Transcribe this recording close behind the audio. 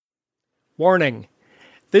Warning!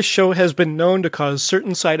 This show has been known to cause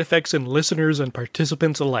certain side effects in listeners and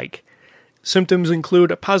participants alike. Symptoms include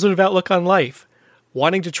a positive outlook on life,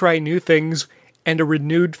 wanting to try new things, and a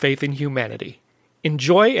renewed faith in humanity.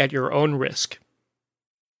 Enjoy at your own risk.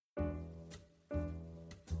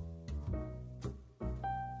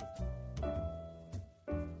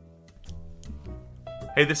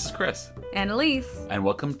 Hey, this is Chris. And Elise. And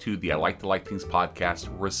welcome to the I Like to Like Things podcast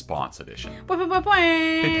response edition.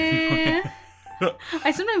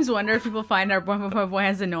 I sometimes wonder if people find our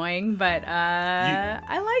boys annoying, but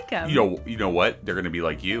I like them. You know what? They're going to be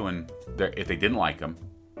like you, and if they didn't like them,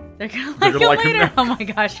 they're going to like it later. Oh my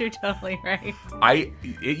gosh, you're totally right.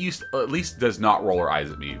 At least does not roll her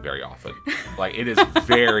eyes at me very often. Like, it is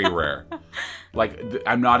very rare. Like,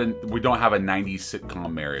 we don't have a 90s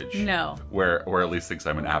sitcom marriage. No. Where Elise thinks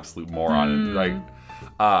I'm an absolute moron. And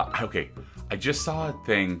okay. I just saw a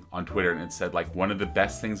thing on Twitter, and it said, like, one of the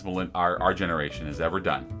best things our generation has ever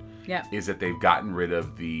done is that they've gotten rid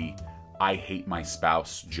of the I hate my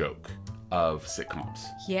spouse joke of sitcoms.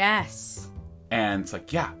 Yes. And it's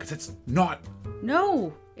like, yeah, because it's not.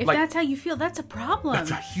 No. If that's how you feel, that's a problem.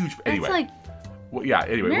 That's a huge. Anyway. That's like. Well, yeah.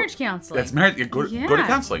 Anyway. Marriage counseling. That's marriage. Go to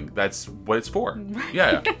counseling. That's what it's for. Right.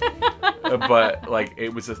 Yeah. But like,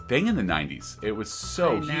 it was a thing in the 90s. It was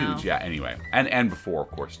so huge. Yeah. Anyway, and before,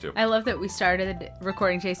 of course, too. I love that we started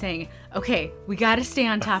recording today saying, "Okay, we got to stay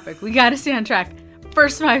on topic. We got to stay on track."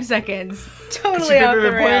 First 5 seconds, totally off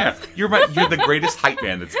the rails. You're the greatest hype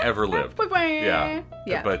man that's ever lived. Yeah.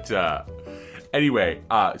 But. Anyway,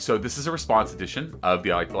 so this is a response edition of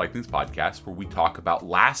the I Like to Like Things podcast, where we talk about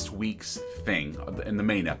last week's thing in the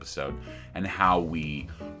main episode and how we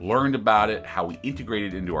learned about it, how we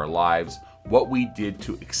integrated it into our lives, what we did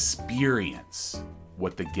to experience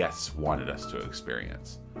what the guests wanted us to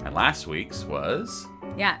experience. And last week's was...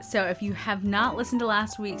 Yeah, so if you have not listened to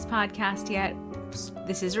last week's podcast yet,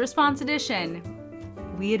 this is a response edition.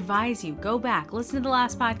 We advise you, go back, listen to the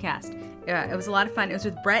last podcast. It was a lot of fun. It was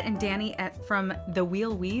with Brett and Danny from the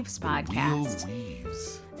Wheel Weaves podcast. The Wheel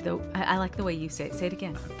Weaves. I like the way you say it. Say it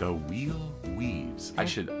again. The Wheel Weaves. I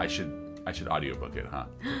should audiobook it, huh?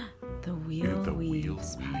 The Wheel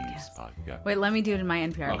Weaves podcast. Wait, let me do it in my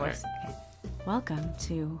NPR voice. Okay. Welcome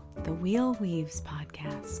to the Wheel Weaves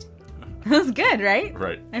podcast. That was good, right?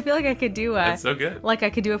 Right. I feel like I could do That's so good. Like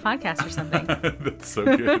I could do a podcast or something. That's so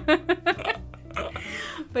good.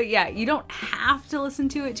 But yeah, you don't have to listen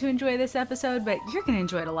to it to enjoy this episode, but you're going to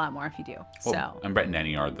enjoy it a lot more if you do. And Brett and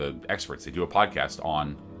Danny are the experts. They do a podcast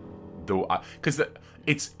on because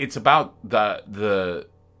it's about the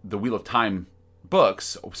Wheel of Time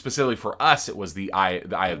books. Specifically for us, it was the Eye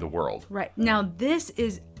of the World. Right. Now this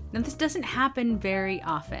doesn't happen very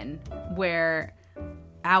often where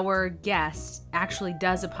our guest actually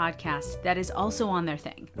does a podcast that is also on their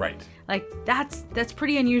thing. Right. Like that's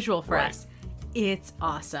pretty unusual for us. It's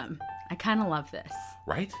awesome. I kind of love this.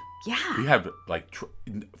 Right? Yeah. We have like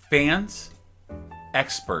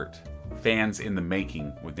expert fans in the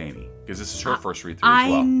making with Danny, because this is her first read through as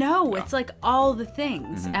well. I know. Yeah. It's like all the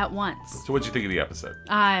things at once. So what'd you think of the episode?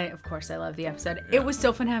 Of course, I love the episode. Yeah. It was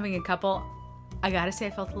so fun having a couple. I gotta say, I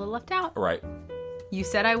felt a little left out. Right. You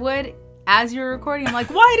said I would. As you were recording, I'm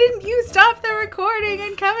like, why didn't you stop the recording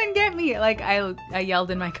and come and get me? Like, I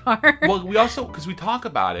yelled in my car. Well, we also, because we talk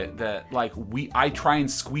about it, that like I try and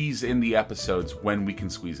squeeze in the episodes when we can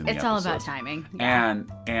squeeze in the episodes. It's all about timing. Yeah.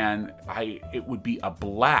 And it would be a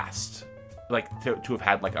blast, like to have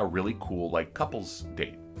had like a really cool like couples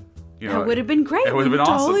date. You know, it would have been great. It would have been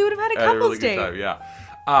awesome. Totally would have had a couples date. Time, yeah.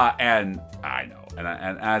 And I know,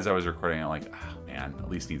 and as I was recording, I'm like, oh, man,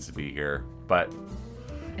 Elise needs to be here, but.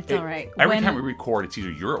 It's all right. Every time we record, it's either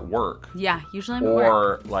you're at work. Yeah, usually I'm at work.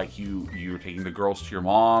 Or like you're taking the girls to your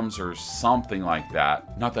mom's or something like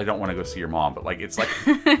that. Not that I don't want to go see your mom, but like it's like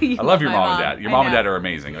I love your mom and dad. Your mom and dad are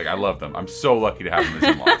amazing. Like I love them. I'm so lucky to have them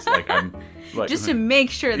as in-laws. Like I'm like just to make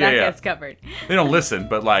sure that gets covered. They don't listen,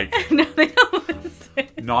 but like no, they don't listen.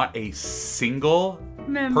 Not a single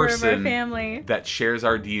member person of our family that shares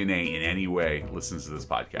our DNA in any way listens to this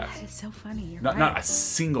podcast. That is so funny. You're not a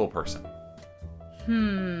single person.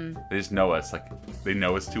 They just know us. Like, they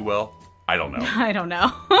know us too well. I don't know. I don't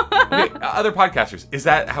know. Okay, other podcasters, is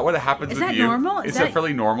that what happens with you? Is that normal? Is that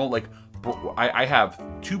fairly normal? Like, I have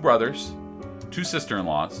 2 brothers, 2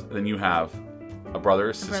 sister-in-laws, and then you have a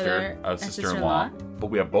brother, a sister, a sister-in-law. But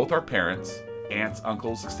we have both our parents, aunts,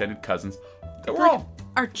 uncles, extended cousins.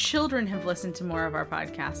 Our children have listened to more of our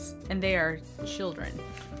podcasts, and they are children.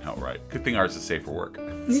 know, right? Good thing ours is safe for work.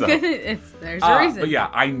 So, there's a reason. But yeah,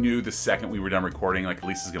 I knew the second we were done recording, like,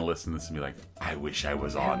 Lisa's going to listen to this and be like, I wish I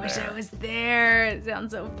was on there. I wish I was there. It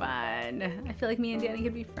sounds so fun. I feel like me and Danny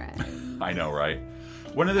could be friends. I know, right?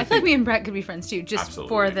 I feel like me and Brett could be friends too, just Absolutely.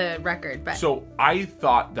 For the record. But so I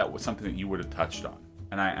thought that was something that you would have touched on.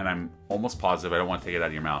 And I'm almost positive, I don't want to take it out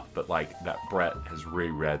of your mouth, but like that Brett has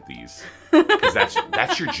reread these. Because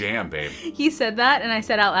that's your jam, babe. He said that, and I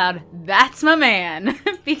said out loud, that's my man.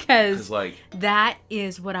 Because like, that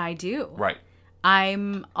is what I do. Right.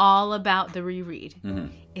 I'm all about the reread. Mm-hmm.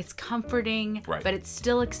 It's comforting, right. But it's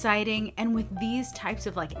still exciting. And with these types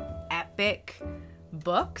of like epic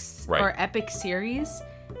books right. or epic series,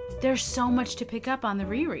 there's so much to pick up on the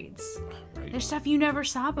rereads. Right. There's stuff you never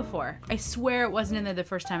saw before. I swear it wasn't in there the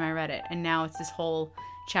first time I read it, and now it's this whole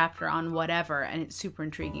chapter on whatever, and it's super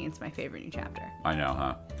intriguing. It's my favorite new chapter. I know,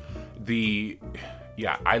 huh?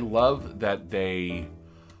 I love that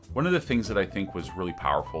one of the things that I think was really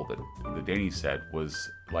powerful that Danny said was,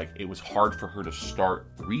 like, it was hard for her to start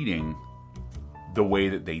reading the way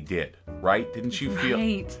that they did, right? Didn't you feel?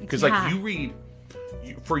 Right. Because, like, you read...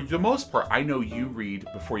 For the most part, I know you read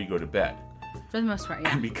before you go to bed. For the most part,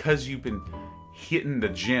 yeah. And because you've been hitting the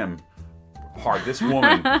gym hard, this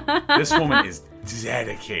woman is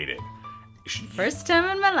dedicated. First time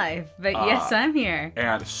in my life, but yes, I'm here.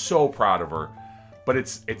 And so proud of her. But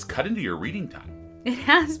it's cut into your reading time. It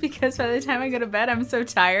has, because by the time I go to bed, I'm so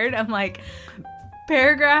tired. I'm like,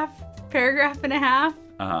 paragraph and a half.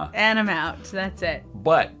 And I'm out. That's it.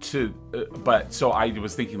 But so I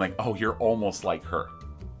was thinking, like, oh, you're almost like her.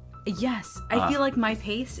 Yes. I feel like my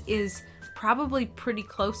pace is probably pretty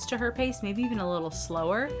close to her pace, maybe even a little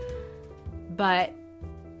slower. But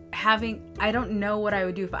I don't know what I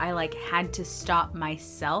would do if I like had to stop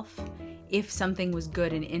myself if something was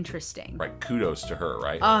good and interesting. Right. Kudos to her,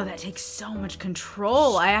 right? Oh, that takes so much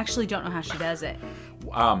control. I actually don't know how she does it.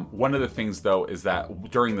 One of the things, though, is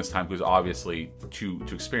that during this time, because obviously to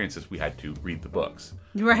experience this, we had to read the books.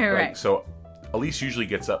 Right. So Elise usually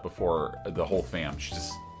gets up before the whole fam. She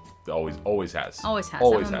just always has. Always has.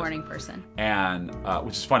 I'm a morning person. And,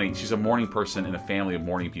 which is funny, she's a morning person in a family of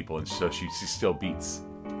morning people, and so she still beats.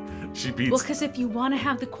 Well, because if you want to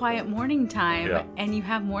have the quiet morning time and you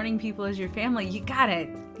have morning people as your family, you gotta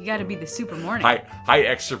be the super morning. High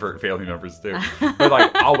extrovert family members too. But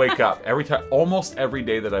like, I'll wake up every time. Almost every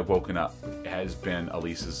day that I've woken up has been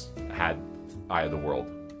Elise's had Eye of the World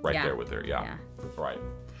there with her. Yeah. Right.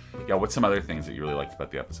 Yeah. What's some other things that you really liked about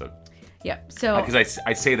the episode? Yep. So because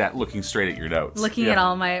I say that looking straight at your notes, looking at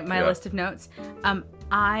all my list of notes.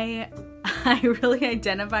 I really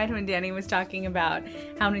identified when Danny was talking about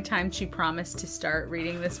how many times she promised to start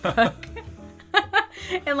reading this book.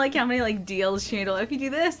 And like how many like deals she made. If you do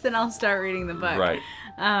this, then I'll start reading the book. Right.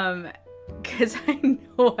 Because I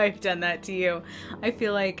know I've done that to you. I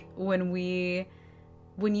feel like when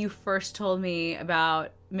you first told me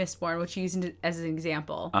about Mistborn, which you used as an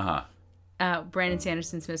example, Brandon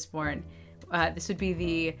Sanderson's Mistborn, this would be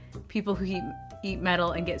the people who eat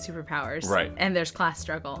metal and get superpowers. Right. And there's class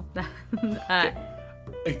struggle.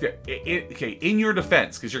 Okay, in your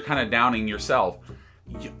defense, because you're kind of downing yourself,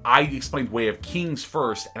 I explained Way of Kings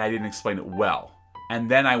first, and I didn't explain it well. And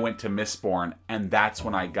then I went to Mistborn, and that's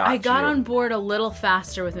when I got on board a little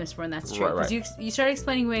faster with Mistborn, that's true. Because right. you started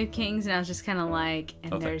explaining Way of Kings, and I was just kind of like,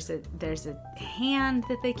 and okay. there's a hand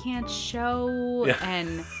that they can't show,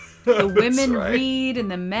 and... The women read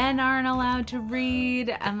and the men aren't allowed to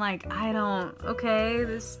read. I'm like, I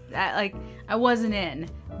wasn't in.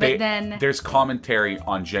 But then there's commentary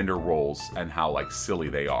on gender roles and how like silly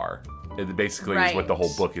they are. It basically is what the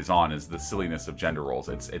whole book is on, is the silliness of gender roles.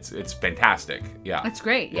 It's fantastic. Yeah. It's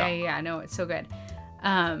great. Yeah. I know, it's so good.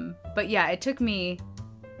 But yeah, it took me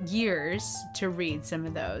years to read some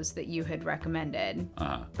of those that you had recommended.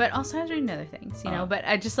 But also I was reading other things, you know, but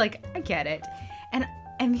I just like, I get it.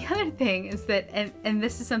 And the other thing is that, and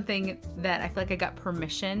this is something that I feel like I got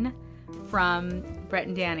permission from Brett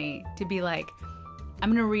and Danny to be like, I'm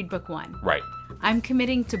going to read book 1. Right. I'm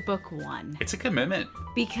committing to book 1. It's a commitment.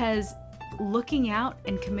 Because looking out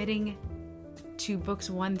and committing to books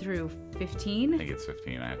 1 through 15. I think it's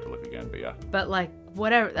 15. I have to look again, but yeah. But like,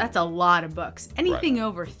 whatever, that's a lot of books. Anything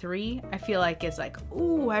over 3, I feel like is like,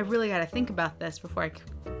 ooh, I really got to think about this before I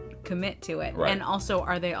commit to it. Right. And also,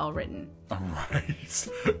 are they all written? Right.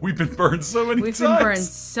 We've been burned so many times. We've been burned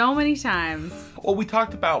so many times. Well, we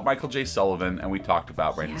talked about Michael J. Sullivan, and we talked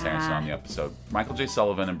about Brandon Sanderson on the episode. Michael J.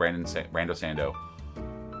 Sullivan and Brando Sando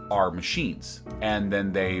are machines. And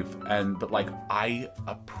then but like, I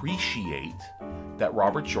appreciate that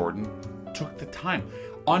Robert Jordan took the time.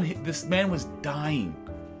 This man was dying.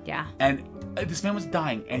 Yeah. And This man was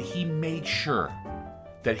dying, and he made sure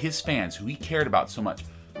that his fans, who he cared about so much,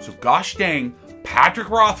 so gosh dang, Patrick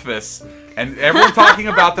Rothfuss, and everyone talking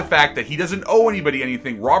about the fact that he doesn't owe anybody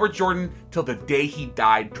anything. Robert Jordan, till the day he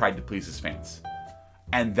died, tried to please his fans.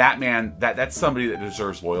 And that man, that's somebody that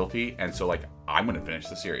deserves loyalty. And so, like, I'm going to finish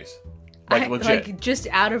the series. Like, legit. Like, just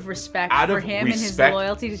out of respect for him and his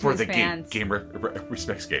loyalty to his fans. Game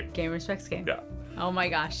respects game. Game respects game. Yeah. Oh my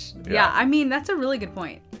gosh. Yeah, I mean, that's a really good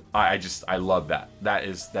point. I love that. That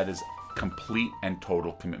is complete and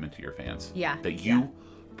total commitment to your fans. Yeah. That you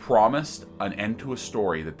promised an end to a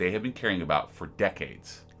story that they have been caring about for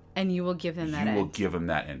decades. And you will give them that end. You will give them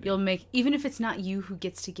that end. You'll make, even if it's not you who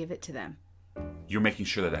gets to give it to them. You're making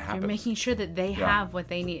sure that it happens. You're making sure that they have what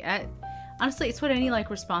they need. Honestly, it's what any like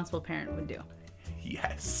responsible parent would do.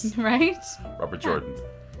 Yes. Right? Robert Jordan,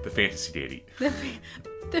 the fantasy deity.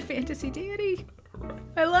 The fantasy deity. Right.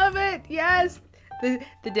 I love it. Yes.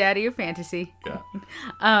 The daddy of fantasy. Yeah.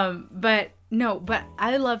 But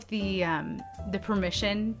I love the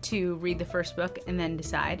permission to read the first book and then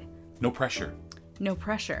decide. No pressure. No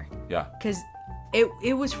pressure. Yeah. Because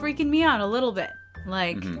it was freaking me out a little bit.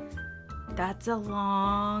 Like, that's a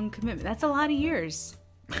long commitment. That's a lot of years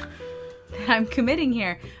that I'm committing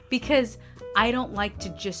here because I don't like to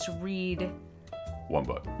just read one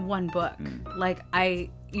book. Like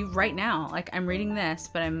right now, like I'm reading this,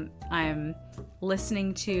 but I'm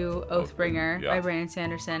listening to Oathbringer by Brandon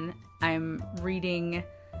Sanderson. I'm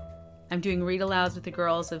doing read alouds with the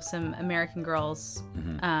girls of some American Girls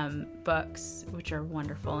books, which are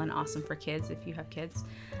wonderful and awesome for kids if you have kids.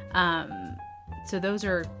 So those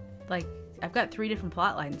are like, I've got 3 different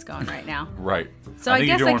plot lines going right now. Right. So I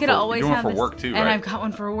guess I could always have one for this, work too, and right? I've got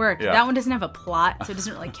one for work. Yeah. That one doesn't have a plot, so it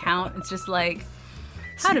doesn't really count. It's just like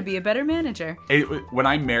how to be a better manager. When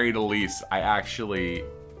I married Elise, I actually,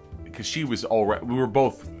 because she was already, we were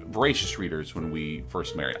both voracious readers when we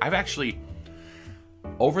first married. I've actually,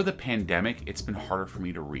 over the pandemic, it's been harder for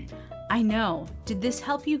me to read. I know. Did this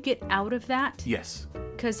help you get out of that? Yes.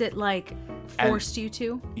 Because it like forced you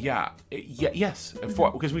to? Yeah. Yes.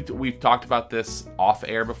 Because we've talked about this off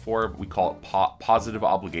air before. We call it positive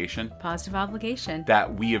obligation. Positive obligation.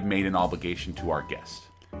 That we have made an obligation to our guest.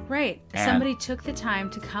 Right. Somebody took the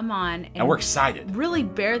time to come on and we're excited. Really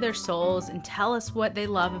bare their souls and tell us what they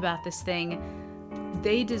love about this thing.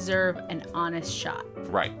 They deserve an honest shot.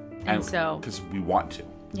 Right. And so, because we want to.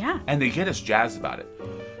 Yeah. And they get us jazzed about it.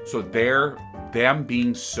 So them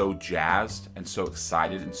being so jazzed and so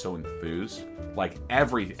excited and so enthused, like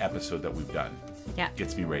every episode that we've done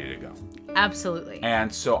gets me ready to go. Absolutely.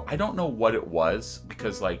 And so I don't know what it was,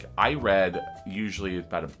 because like I read usually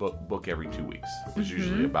about a book every 2 weeks. It was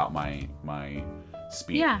usually about my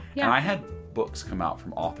speed. Yeah. And I had books come out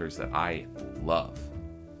from authors that I love.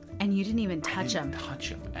 And you didn't even touch them.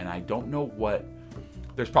 And I don't know what.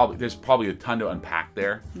 There's probably a ton to unpack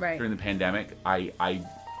there. Right. During the pandemic, I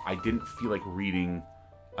didn't feel like reading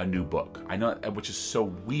a new book. I know, which is so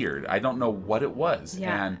weird. I don't know what it was.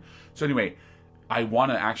 Yeah. And so anyway, I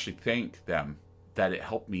want to actually thank them that it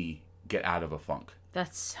helped me get out of a funk.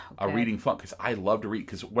 That's so good. A reading funk, because I love to read.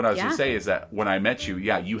 Because what I was going to say is that when I met you,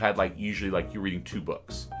 you had like usually like you're reading 2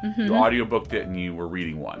 books. You audiobooked it and you were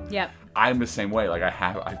reading one. Yep. I'm the same way. Like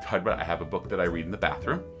I've talked about, I have a book that I read in the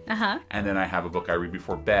bathroom. And then I have a book I read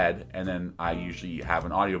before bed, and then I usually have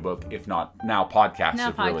an audiobook. If not, now podcasts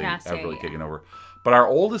have really taken over. But our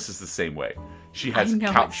oldest is the same way. She has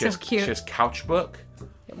she has Couch Book,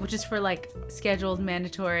 which is for like scheduled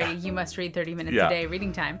mandatory. You must read 30 minutes a day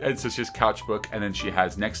reading time. And so she has Couch Book, and then she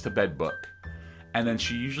has Next to Bed Book, and then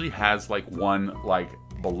she usually has like one like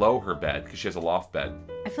below her bed because she has a loft bed.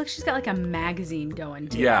 I feel like she's got like a magazine going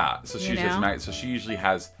too. Yeah, so she usually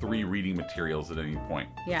has 3 reading materials at any point.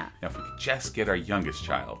 Yeah. Now, if we could just get our youngest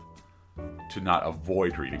child to not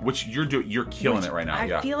avoid reading, which you're killing it right now.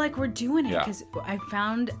 I feel like we're doing it because I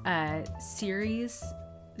found a series,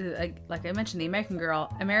 like I mentioned, the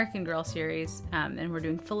American Girl series, and we're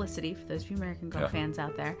doing Felicity for those of you American Girl fans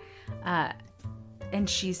out there. And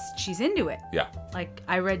she's into it. Yeah. Like,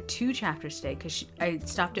 I read 2 chapters today because I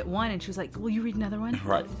stopped at 1 and she was like, will you read another one?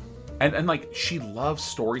 Right. And like, she loves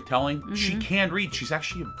storytelling. She can read. She's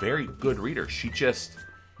actually a very good reader. She just,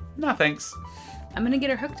 no thanks. I'm going to get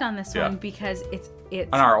her hooked on this one because it's...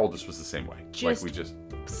 And our oldest was the same way. Just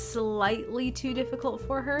slightly too difficult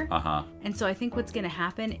for her. And so I think what's going to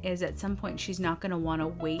happen is at some point she's not going to want to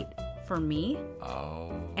wait for me.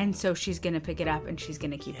 Oh. And so she's going to pick it up and she's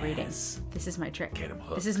going to keep reading. This is my trick. Get him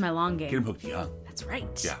hooked. This is my long game. Get him hooked young. That's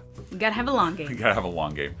right. Yeah. You got to have a long game. You got to have a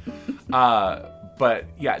long game. But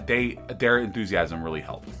yeah, their enthusiasm really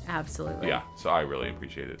helped. Absolutely. Yeah, so I really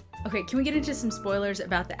appreciate it. Okay, can we get into some spoilers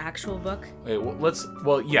about the actual book?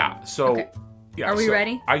 Okay, yeah. So, okay. Yeah. Are we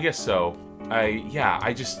ready? I guess so.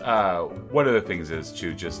 I just, one of the things is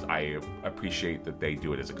too, I appreciate that they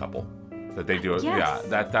do it as a couple. That they do it. Yes.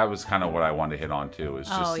 Yeah. That was kind of what I wanted to hit on too. Is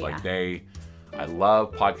just I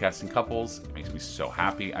love podcasting couples. It makes me so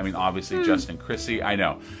happy. I mean, obviously, Justin and Chrissy. I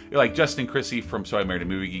know. Like, Justin and Chrissy from So I Married a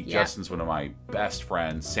Movie Geek. Yeah. Justin's one of my best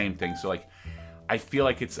friends. Same thing. So, like, I feel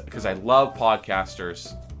like it's because I love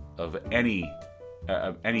podcasters of any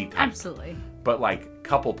type. Absolutely. But, like,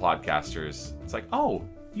 couple podcasters, it's like, oh,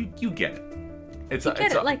 you get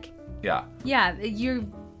it. Yeah. Yeah, you're...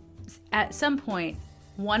 At some point,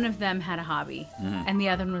 one of them had a hobby, and the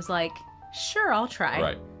other one was like, sure, I'll try.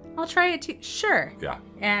 Right. I'll try it too. Sure. Yeah.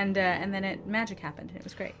 And then magic happened, and it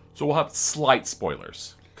was great. So we'll have slight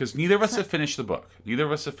spoilers because neither of us have finished the book. Neither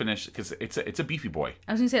of us have finished because it's a beefy boy.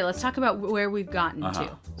 I was gonna say, let's talk about where we've gotten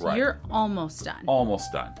to. So right. You're almost done.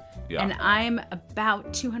 Almost done. Yeah. And I'm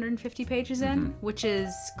about 250 pages in, which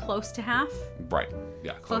is close to half. Right.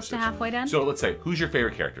 Yeah. Close to halfway done. So let's say, who's your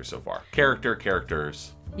favorite character so far?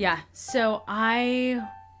 Characters. Yeah. So I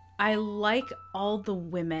like all the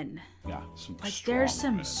women. Yeah, there's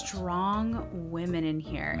some strong women in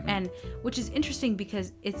here, and which is interesting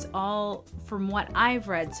because it's all, from what I've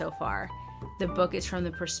read so far, the book is from the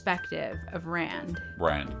perspective of Rand.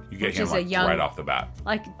 You get him like young, right off the bat,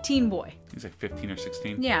 like teen boy. He's like 15 or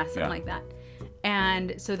 16. Yeah, something like that.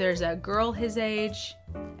 And so there's a girl his age,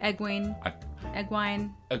 Egwene.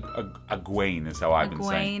 Egwene is how I've been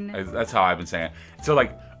saying. That's how I've been saying it. So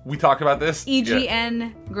like. We talked about this.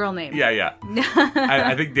 EGN girl name. Yeah.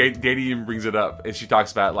 I think Dani even brings it up. And she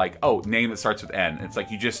talks about like, name that starts with N. It's like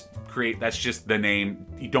you just create, that's just the name.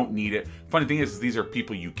 You don't need it. Funny thing is these are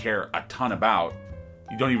people you care a ton about.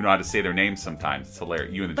 You don't even know how to say their names sometimes. It's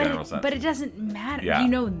hilarious. You in the general sense. But it doesn't matter. Yeah. You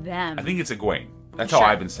know them. I think it's Egwene. That's how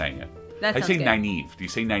I've been saying it. I say Nynaeve. Do you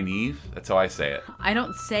say Nynaeve? That's how I say it. I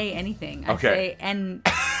don't say anything. I say N.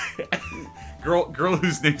 Girl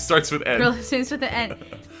whose name starts with N. Girl whose name starts with an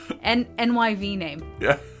N. NYV name.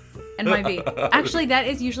 Yeah. NYV. Actually, that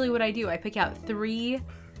is usually what I do. I pick out three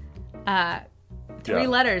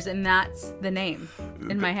letters, and that's the name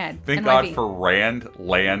in my head. Thank NYV. God for Rand,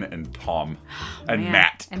 Lan, and Tom. And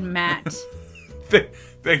Matt. And Matt.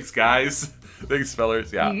 Thanks, guys. Thanks,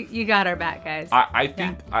 fellers. Yeah. You got our back, guys. I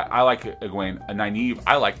think I like Egwene. Nynaeve.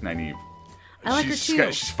 I like Nynaeve. I like her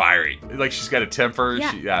too. She's fiery. Like, she's got a temper.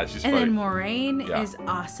 Yeah. She's and funny. then Moraine is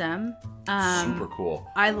awesome. Super cool.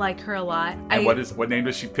 I like her a lot. And what name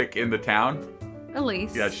does she pick in the town?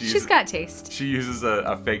 Elise. Yeah, she's got taste. She uses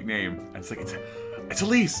a fake name. And it's like, it's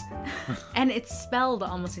Elise. And it's spelled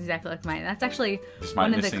almost exactly like mine. That's actually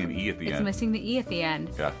one of missing an E at the end. It's missing the E at the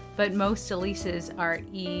end. Yeah. But most Elises are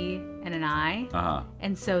E and an I. Uh-huh.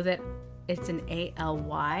 And so that it's an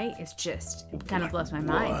ALY is just kind of blows my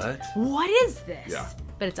mind. What is this? Yeah.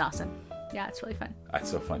 But it's awesome. Yeah, it's really fun. That's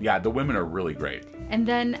so fun. Yeah, the women are really great. And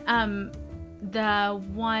then the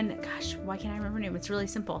one, gosh, why can't I remember her name? It's really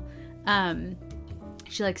simple.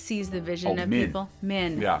 She like sees the vision of Min. people.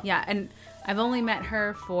 Min. Yeah. Yeah, and I've only met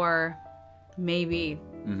her for maybe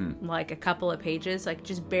like a couple of pages, like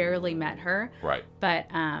just barely met her. Right. But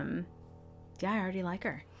I already like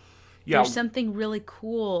her. Yeah. There's something really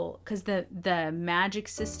cool because the magic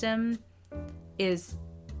system is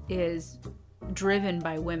driven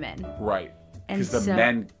by women. Right. Because the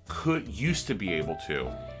men used to be able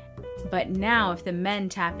to. But now, if the men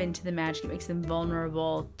tap into the magic, it makes them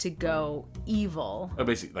vulnerable to go evil.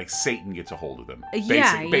 Basically, like Satan gets a hold of them.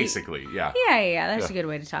 Basically, yeah. Yeah. That's a good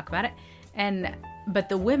way to talk about it. But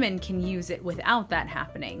the women can use it without that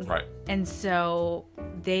happening. Right. And so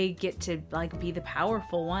they get to like be the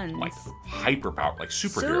powerful ones. Like hyper power, like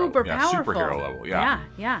superhero. Super powerful. Superhero level. Yeah.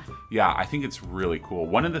 Yeah, I think it's really cool.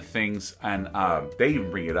 One of the things, and they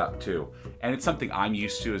even bring it up too, and it's something I'm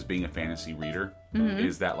used to as being a fantasy reader,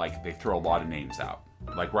 is that like they throw a lot of names out,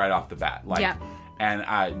 like right off the bat. Like, and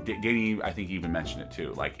Dani, I think even mentioned it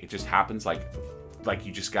too. Like it just happens like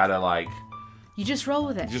you just gotta like. You just roll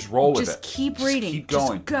with it. Just roll with it. Just keep reading. Keep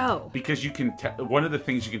going. Just go. Because you can one of the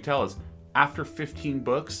things you can tell is after 15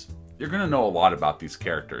 books, you're going to know a lot about these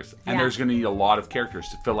characters. And there's going to need a lot of characters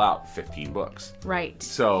to fill out 15 books. Right.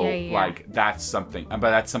 So, like, that's something. But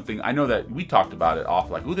that's something, I know that we talked about it off,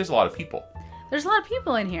 like, there's a lot of people. There's a lot of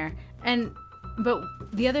people in here. But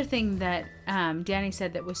the other thing that Dani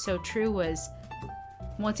said that was so true was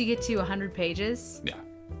once you get to 100 pages... Yeah.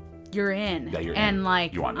 You're in. Yeah, you're in.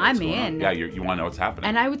 Like, I'm in. Yeah, you want to know what's happening.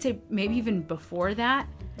 And I would say maybe even before that.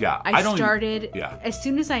 Yeah. I started, as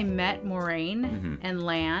soon as I met Moraine and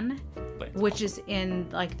Lan, which is in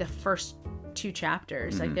like the first 2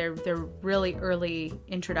 chapters. Like they're really early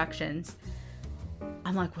introductions.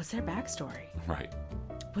 I'm like, what's their backstory? Right.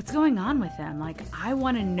 What's going on with them? Like, I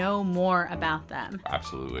want to know more about them.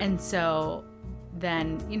 Absolutely. And so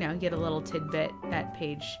then, you get a little tidbit at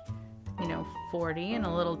page, 40 and a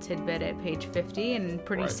little tidbit at page 50. And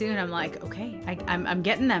pretty soon I'm like, okay, I'm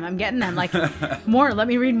getting them. I'm getting them. Like, more. Let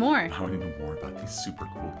me read more. I want to know more about these super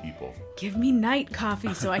cool people. Give me night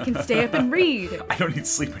coffee so I can stay up and read. I don't need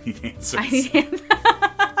sleep. I need answers.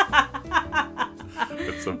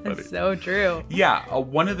 That's so funny. That's so true. Yeah,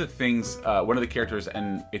 one of the things, one of the characters,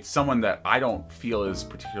 and it's someone that I don't feel is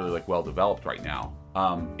particularly like well developed right now,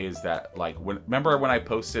 is that like remember when I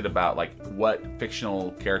posted about like what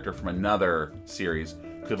fictional character from another series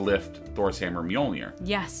could lift Thor's hammer Mjolnir?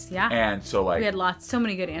 Yes, yeah. And so like we had so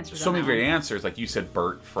many good answers. So many great answers. Like you said,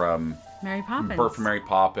 Bert from Mary Poppins. Bert from Mary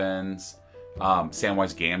Poppins.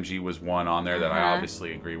 Samwise Gamgee was one on there that I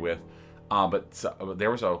obviously agree with. But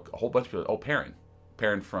there was a whole bunch of people. Oh,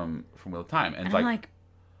 Perrin from Wheel of Time, and I'm like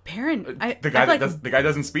Perrin. The guy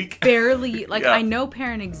doesn't speak. Barely. Like I know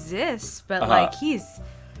Perrin exists, but like he's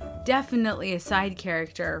definitely a side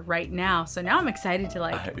character right now. So now I'm excited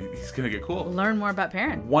to he's gonna get cool. Learn more about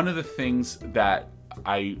Perrin. One of the things that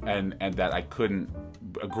I that I couldn't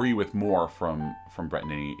agree with more from Brett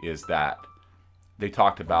and Danny is that they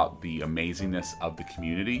talked about the amazingness of the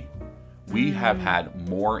community. We have had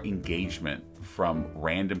more engagement from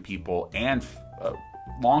random people and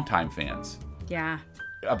longtime fans. Yeah.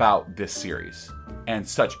 About this series, and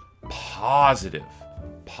such positive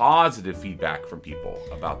feedback from people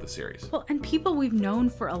about the series. Well, and people we've known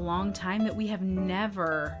for a long time that we have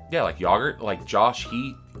never. Yeah, like Yogurt, like Josh,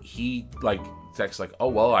 he like texts like, oh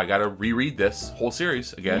well, I gotta reread this whole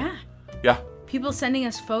series again. Yeah. People sending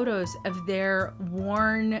us photos of their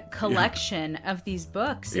worn collection of these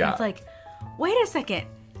books, and it's like, wait a second,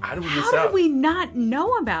 how did we not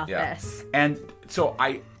know about this? And so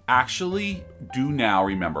I actually do now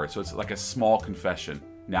remember, so it's like a small confession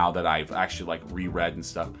now that I've actually like reread and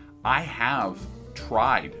stuff. I have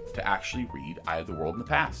tried to actually read Eye of the World in the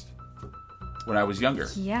past when I was younger.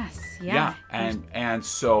 Yes, yeah. And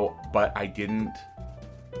so, but I didn't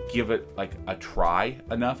give it like a try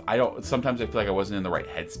enough. Sometimes I feel like I wasn't in the right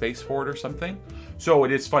headspace for it or something. So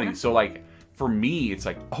it is funny. Yeah. So like for me, it's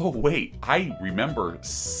like, oh wait, I remember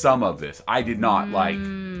some of this. I did not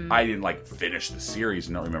I didn't finish the series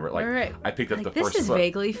and don't remember it. Like I picked up the first book. This is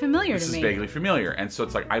vaguely familiar to me. This is vaguely familiar. And so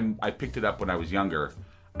it's like I picked it up when I was younger.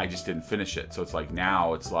 I just didn't finish it. So it's like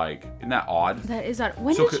now it's like, isn't that odd? That is odd.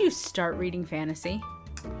 When did you start reading fantasy?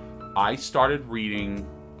 I started reading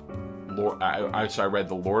I read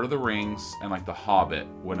The Lord of the Rings and like The Hobbit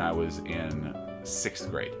when I was in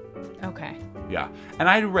 6th grade. Okay. Yeah. And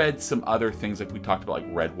I read some other things like we talked about,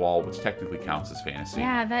 like Redwall, which technically counts as fantasy.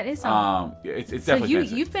 Yeah, that is. It's definitely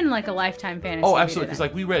fantasy. You've been like a lifetime fantasy. Oh, absolutely. Because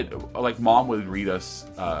like we read, like Mom would read us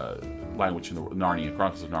Lion Witch in the Narnia,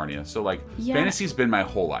 Chronicles of Narnia. So like fantasy's been my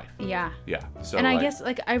whole life. Yeah. Yeah. So and I guess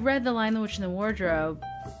like I read The Lion, the Witch, and the Wardrobe,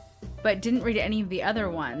 but didn't read any of the other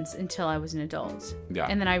ones until I was an adult. Yeah.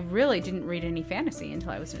 And then I really didn't read any fantasy until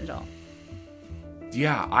I was an adult.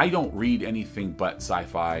 Yeah, I don't read anything but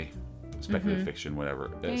sci-fi, speculative fiction, whatever,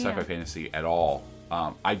 sci-fi fantasy at all.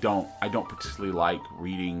 I don't particularly like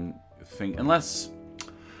reading things unless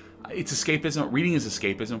it's escapism. Reading is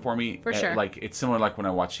escapism for me. For sure. Like it's similar like when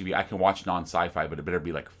I watch TV. I can watch non-sci-fi, but it better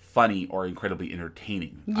be like funny or incredibly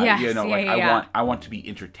entertaining. Yes, I want to be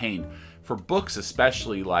entertained. For books,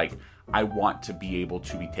 especially, like I want to be able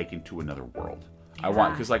to be taken to another world. I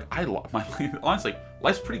want, because like honestly,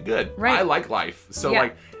 life's pretty good. Right. I like life, so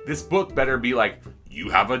like this book better be like,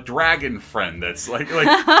 you have a dragon friend that's like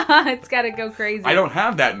it's got to go crazy. I don't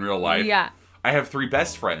have that in real life. Yeah, I have 3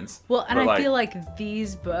 best friends. Well, and I feel like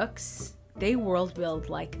these books, they world build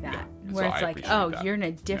like that, where it's like, you're in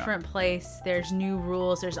a different place. There's new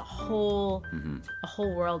rules. There's a whole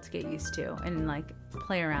world to get used to and like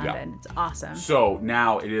play around in. It's awesome. So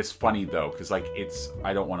now it is funny though, because like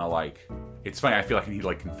I don't want to like. It's funny. I feel like I need to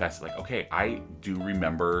like confess, like, okay, I do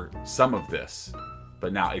remember some of this,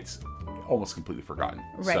 but now it's almost completely forgotten.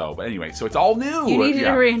 Right. So, but anyway, so it's all new. You needed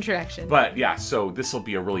a reintroduction. But yeah, so this will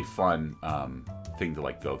be a really fun thing to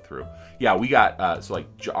like go through. Yeah, we got so like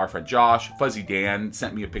our friend Josh, Fuzzy Dan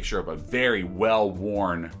sent me a picture of a very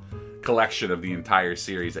well-worn collection of the entire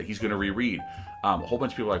series that he's going to reread. A whole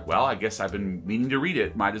bunch of people are like, well, I guess I've been meaning to read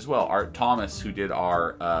it. Might as well. Art Thomas, who did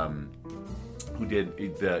our.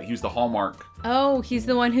 He was the Hallmark. Oh, he's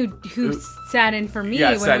the one who sat in for me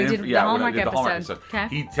when we did the Hallmark episode. Okay.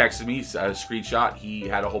 He texted me a screenshot. He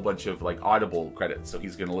had a whole bunch of like Audible credits, so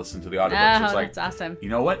he's going to listen to the Audible. So it's like, that's awesome. You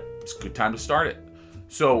know what? It's a good time to start it.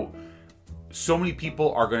 So so many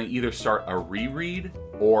people are going to either start a reread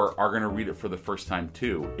or are going to read it for the first time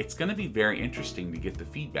too. It's going to be very interesting to get the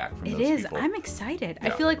feedback from those people. It is. I'm excited. Yeah.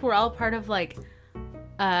 I feel like we're all part of like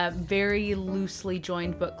a very loosely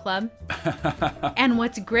joined book club. And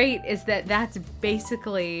what's great is that that's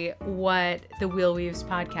basically what the Wheel Weaves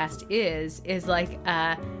podcast is like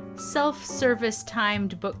a self-service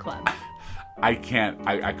timed book club. I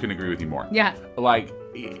couldn't agree with you more. Yeah. Like,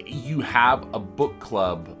 you have a book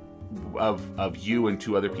club of you and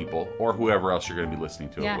 2 other people, or whoever else you're going to be listening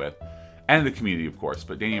to it with, and the community, of course.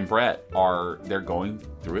 But Danny and Brett they're going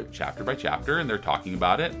through it chapter by chapter, and they're talking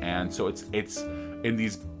about it, and so it's in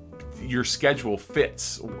these, your schedule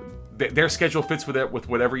fits. Their schedule fits with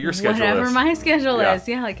whatever your schedule is. Whatever my schedule is,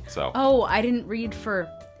 yeah. Like, I didn't read for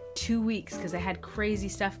 2 weeks because I had crazy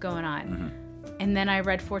stuff going on. Mm-hmm. And then I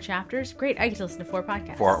read 4 chapters. Great, I get to listen to 4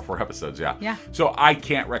 podcasts. 4 episodes, yeah. Yeah. So I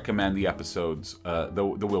can't recommend the episodes, the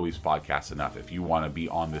Wheel Weaves podcast enough if you want to be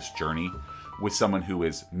on this journey with someone who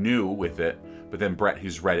is new with it, but then Brett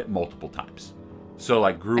who's read it multiple times. So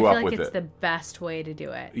like grew up with it. It's the best way to do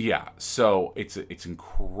it. Yeah. So it's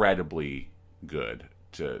incredibly good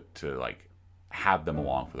to like have them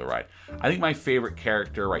along for the ride. I think my favorite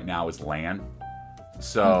character right now is Lan.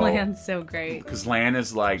 So Lan's so great. Because Lan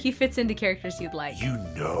is like... He fits into characters you'd like. You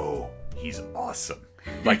know he's awesome.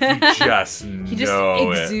 Like, you just know he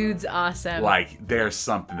just exudes awesome. Like, there's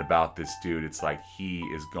something about this dude. It's like he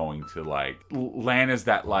is going to, like... Lan is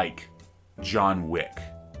that, like, John Wick.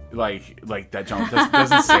 Like that John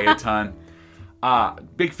doesn't say a ton.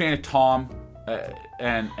 Big fan of Tom.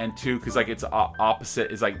 And too, because, like, it's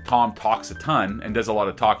opposite. Is like, Tom talks a ton and does a lot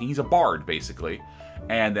of talking. He's a bard, basically.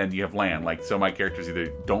 And then you have Lan. Like, so my characters either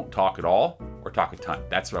don't talk at all or talk a ton.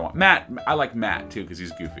 That's what I want. Matt, I like Matt too because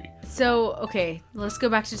he's goofy. So, okay, let's go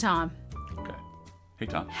back to Tom. Okay. Hey,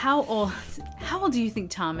 Tom. How old do you think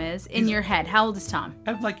Tom is in your head? How old is Tom?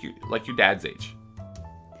 I'm like your dad's age.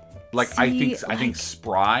 Like, see, I think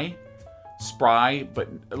spry, but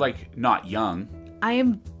like not young. I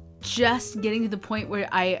am just getting to the point where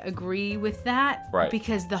I agree with that. Right.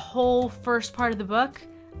 Because the whole first part of the book,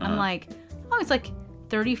 I'm like, oh, it's like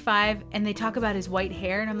 35, and they talk about his white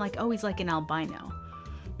hair, and I'm like, oh, he's like an albino.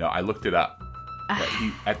 No, I looked it up.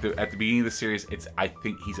 At the beginning of the series, I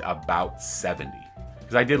think he's about 70.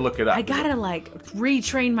 Because I did look it up. I gotta like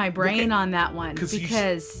retrain my brain on that one because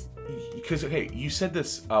okay, you said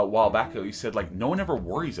this a while back though. You said like no one ever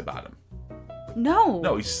worries about him.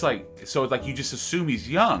 No, he's just like, so like you just assume he's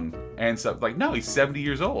young and stuff. Like, no, he's 70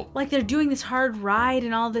 years old. Like, they're doing this hard ride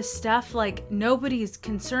and all this stuff. Like, nobody's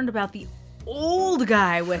concerned about the old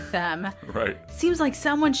guy with them. Right. Seems like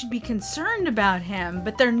someone should be concerned about him,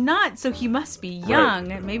 but they're not, so he must be young.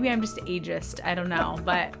 Right. Maybe I'm just ageist. I don't know,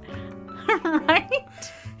 but... right?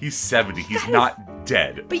 He's 70. He's not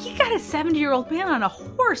dead. But you got a 70-year-old man on a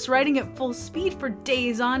horse riding at full speed for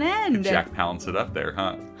days on end. Jack Palance it up there,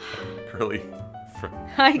 huh? Really?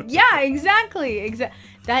 Yeah, exactly.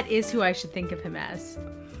 That is who I should think of him as.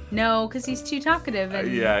 No, because he's too talkative.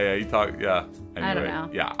 And... yeah, he talk. Yeah. Anyway, I don't know.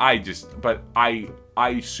 Yeah, I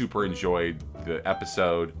super enjoyed the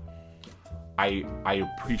episode. I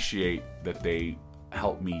appreciate that they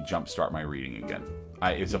helped me jumpstart my reading again.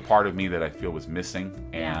 It's a part of me that I feel was missing,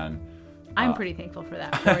 and I'm pretty thankful for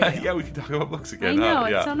that. For you. Yeah, we can talk about books again. I know,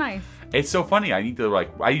 it's so nice. It's so funny. I need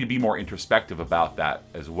to be more introspective about that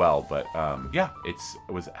as well. But it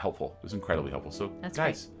was helpful. It was incredibly helpful. So that's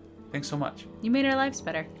guys, great. Thanks so much. You made our lives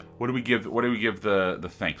better. What do we give the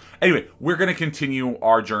thing? Anyway, we're gonna continue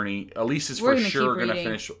our journey. Elise is for sure gonna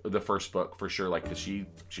finish the first book for sure. Like, cause she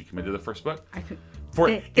committed to the first book.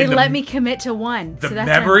 They let me commit to one. The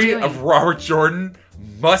memory of Robert Jordan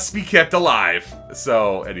must be kept alive.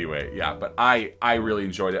 So anyway, yeah. But I really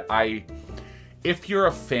enjoyed it. If you're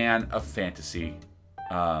a fan of fantasy,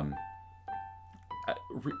 read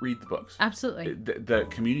the books. Absolutely. The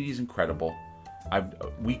community is incredible.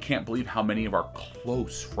 We can't believe how many of our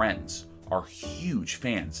close friends are huge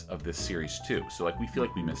fans of this series too. So like we feel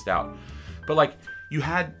like we missed out. But like you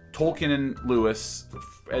had Tolkien and Lewis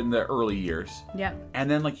in the early years. Yeah. And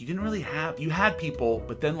then like you had people,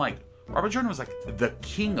 but then like Robert Jordan was like the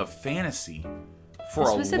king of fantasy for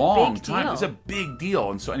a long time. It was a big deal.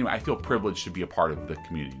 And so anyway, I feel privileged to be a part of the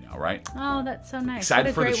community now, right? Oh, that's so nice.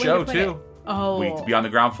 Excited for the show too. To be on the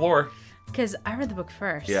ground floor. Because I read the book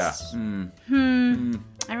first. Yeah.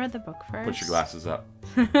 I read the book first. Put your glasses up.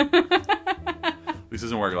 Lisa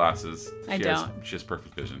doesn't wear glasses. She has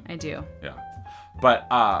perfect vision. I do. Yeah. But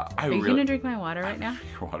Are you going to drink my water right now?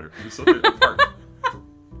 Your water. He's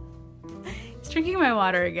drinking my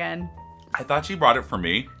water again. I thought she brought it for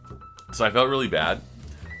me, so I felt really bad.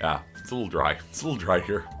 Yeah. It's a little dry. It's a little dry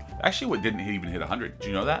here. Actually, what didn't even hit 100? Did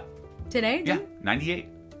you know that? Today? Yeah, 98.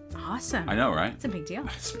 Awesome. I know, right? It's a big deal.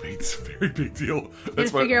 It's a very big deal. You gotta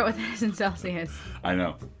figure out what that is in Celsius. I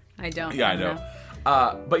know. I don't. Yeah, I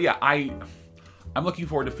know. But yeah, I'm looking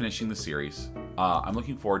forward to finishing the series. I'm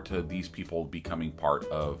looking forward to these people becoming part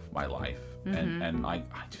of my life. Mm-hmm. And I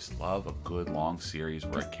just love a good long series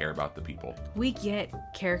where I care about the people. We get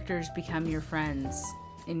characters become your friends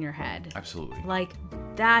in your head. Absolutely. Like,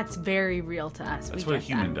 that's very real to us. That's what a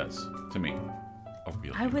human does to me. A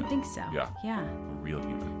real human. I would think so. Yeah. Yeah. A real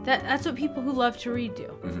human. That's what people who love to read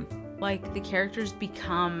do. Mm-hmm. Like, the characters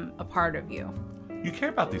become a part of you. You care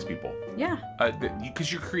about these people. Yeah.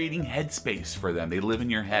 Because you're creating headspace for them. They live in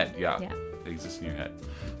your head. Yeah. They exist in your head.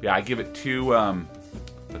 Yeah, I give it 2...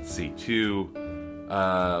 let's see, 2.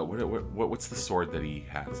 What's the sword that he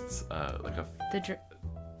has? It's like a.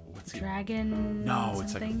 What's dragon? No,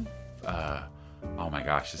 something? It's like. Oh my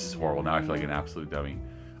gosh, this is horrible. Now I feel like an absolute dummy.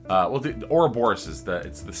 Well, the Ouroboros is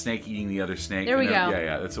it's the snake eating the other snake. There we go.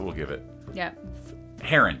 Yeah, that's what we'll give it. Yeah.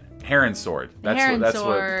 Heron sword. That's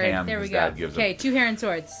what Pam, his dad, gives him. Okay, 2 heron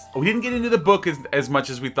swords. We didn't get into the book as much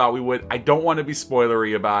as we thought we would. I don't want to be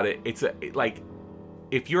spoilery about it. It's like,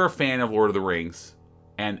 if you're a fan of Lord of the Rings.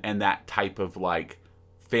 And that type of like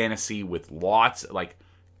fantasy with lots like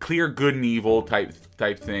clear good and evil type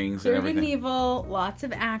things. Clear and everything. Good and evil, lots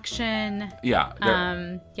of action. Yeah.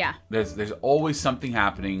 Yeah. There's always something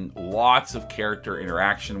happening. Lots of character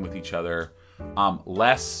interaction with each other.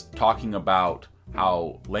 Less talking about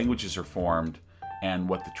how languages are formed and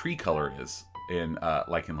what the tree color is in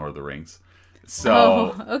like in Lord of the Rings.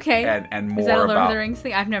 So okay. And more is that a Lord about, of the Rings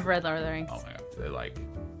thing? I've never read Lord of the Rings. Oh my god, they're like.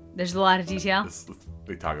 There's a lot of detail.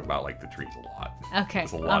 They talk about like the trees a lot. Okay.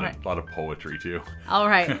 There's a lot of poetry too. All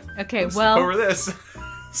right. Okay. Well. Over this.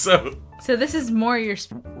 So this is more your.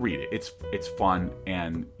 Read it. It's fun,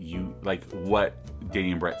 and you like what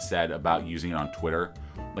Danny and Brett said about using it on Twitter.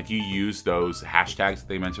 Like you use those hashtags that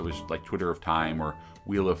they mentioned, was like Twitter of Time or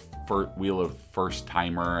Wheel of First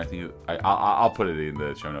Timer. I think I'll put it in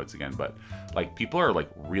the show notes again. But like people are like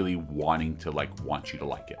really want you to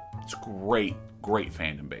like it. It's great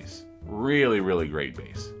fandom base. Really, really great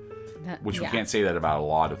base. Which we can't say that about a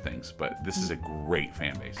lot of things, but this is a great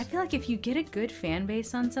fan base. I feel like if you get a good fan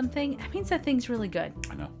base on something, that means that thing's really good.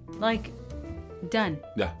 I know. Like, done.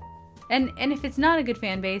 Yeah. And if it's not a good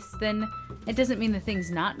fan base, then it doesn't mean the thing's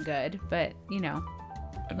not good, but, you know.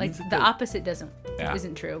 Like, the opposite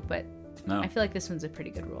isn't true, but I feel like this one's a pretty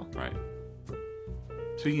good rule. Right.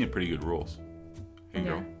 Speaking of pretty good rules, hey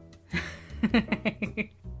girl.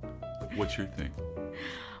 What's your thing?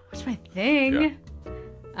 What's my thing?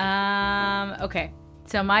 Yeah. Okay.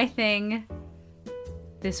 So my thing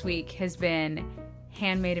this week has been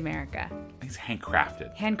Handmade America. I think it's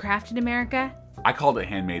Handcrafted. Handcrafted America? I called it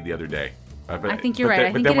Handmade the other day. I think you're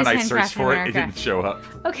right. But then when I searched for it, it didn't show up.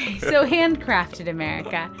 Okay, so Handcrafted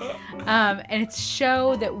America. And it's a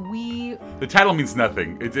show that we... The title means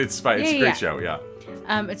nothing. It's fine. It's a great show, yeah.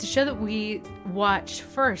 It's a show that we watched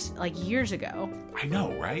first, like, years ago. I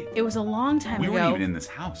know, right? It was a long time ago. We weren't even in this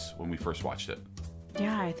house when we first watched it.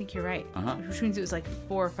 Yeah, I think you're right. Uh-huh. Which means it was like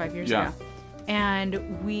 4 or 5 years ago.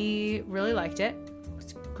 And we really liked it.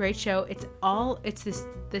 It's a great show. It's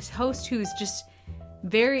this host who's just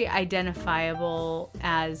very identifiable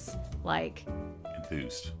as, like...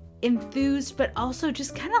 Enthused, but also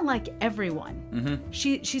just kind of like everyone. Mm-hmm.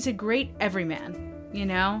 She's a great everyman, you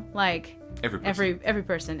know? Like... Every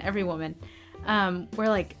person, every woman. Where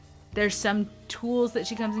like there's some tools that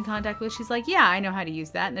she comes in contact with. She's like, yeah, I know how to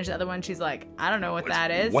use that. And there's other one she's like, I don't know what that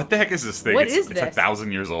is. What the heck is this thing? It's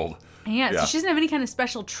 1,000 years old. Yeah, so she doesn't have any kind of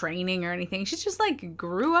special training or anything. She's just like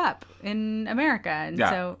grew up in America, and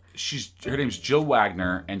so her name's Jill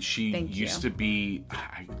Wagner, and she used to be,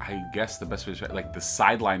 I guess the best way to describe, like the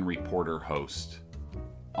sideline reporter host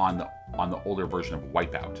on the older version of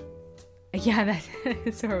Wipeout. Yeah,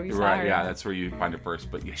 that's where we saw her. Yeah, that's where you find it first.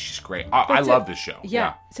 But yeah, she's great. I love this show.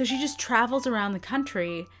 Yeah. So she just travels around the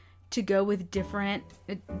country to go with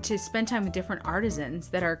to spend time with different artisans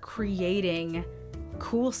that are creating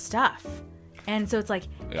cool stuff. And so it's like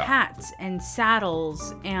hats and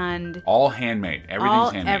saddles and... all handmade.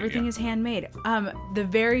 Everything's handmade. Everything is handmade. The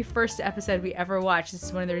very first episode we ever watched, this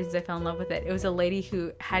is one of the reasons I fell in love with it. It was a lady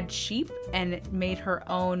who had sheep and made her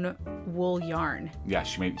own wool yarn. Yeah,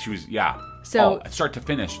 So start to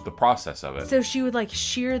finish, the process of it. So she would like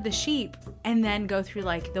shear the sheep and then go through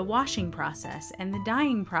like the washing process and the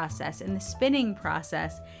dyeing process and the spinning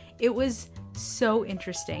process. It was so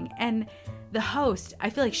interesting. And the host,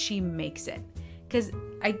 I feel like she makes it. Because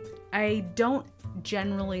I don't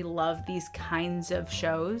generally love these kinds of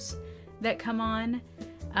shows that come on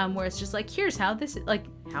where it's just like, here's how this is. Like,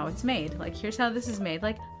 how it's made. Like, here's how this is made.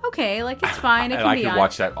 Like, okay, like, it's fine. It and can I be could on.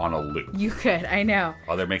 watch that on a loop. You could, I know.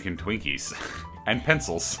 Oh, they're making Twinkies and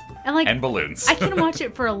pencils And, like, and balloons. I can watch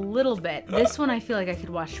it for a little bit. This one I feel like I could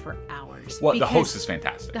watch for hours. Well, the host is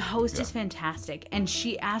fantastic. The host is fantastic. And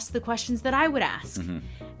she asked the questions that I would ask. Mm-hmm.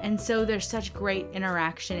 And so there's such great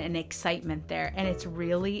interaction and excitement there. And it's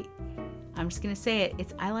really, I'm just going to say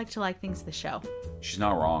it, I like to like things the show. She's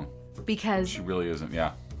not wrong. Because She really isn't,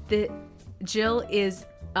 yeah. Jill is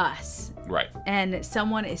us. Right. And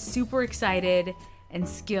someone is super excited and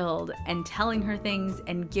skilled and telling her things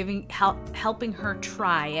and helping her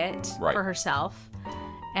try it for herself.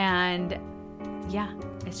 And yeah,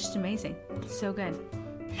 it's just amazing. It's so good.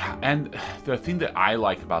 Yeah, and the thing that I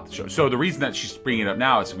like about the show, so the reason that she's bringing it up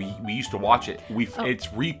now is we used to watch it. It's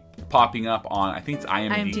popping up on, I think it's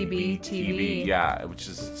IMDb TV. Yeah, which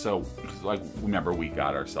is, so, like, remember we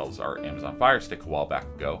got ourselves our Amazon Fire Stick a while back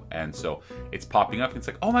ago, and so it's popping up, and it's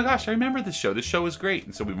like, oh my gosh, I remember this show. This show is great.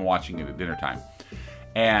 And so we've been watching it at dinner time.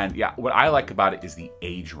 And yeah, what I like about it is the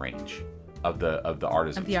age range of the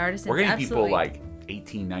artisans. Of the artisans, we're getting absolutely. people like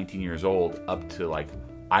 18, 19 years old up to like,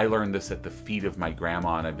 I learned this at the feet of my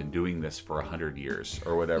grandma, and I've been doing this for 100 years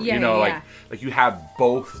or whatever. Yeah, like you have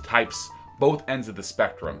both ends of the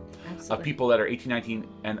spectrum. Absolutely. Of people that are 18, 19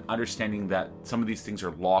 and understanding that some of these things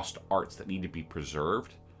are lost arts that need to be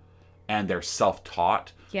preserved, and they're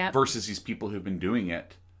self-taught versus these people who've been doing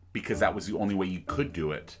it because that was the only way you could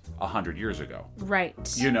do it 100 years ago. Right.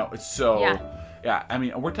 You know, so yeah, I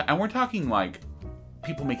mean, we're talking like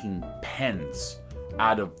people making pens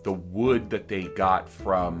out of the wood that they got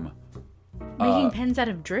from making pens out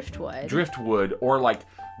of driftwood or like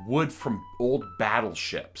wood from old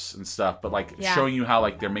battleships and stuff, but like showing you how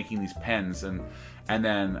like they're making these pens and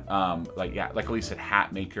then like Elise said,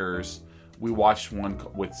 hat makers. We watched one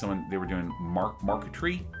with someone, they were doing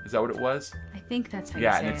marquetry. Is that what it was? I think that's how you say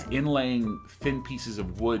it. Yeah, and it's inlaying thin pieces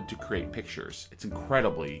of wood to create pictures. It's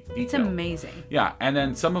incredibly detailed. It's amazing. Yeah, and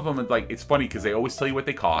then some of them, like, it's funny because they always tell you what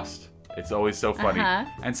they cost. It's always so funny.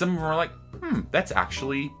 And some of them are like, that's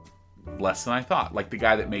actually less than I thought. Like the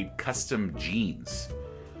guy that made custom jeans.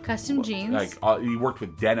 Custom jeans? Like, he worked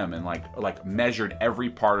with denim and like measured every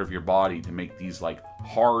part of your body to make these like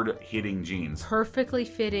hard-hitting jeans. Perfectly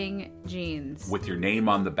fitting jeans. With your name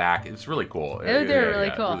on the back. It's really cool. They're really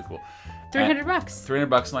cool. Really cool. $300.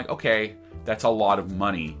 $300. I'm like, okay, that's a lot of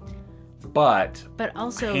money. But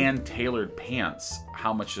also hand-tailored pants,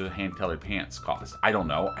 how much do hand-tailored pants cost? I don't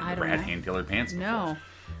know. I've never had hand-tailored pants before. No.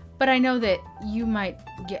 But I know that you might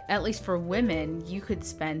get, at least for women, you could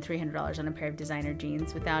spend $300 on a pair of designer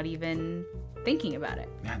jeans without even thinking about it.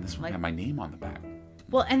 Yeah, and this one had my name on the back.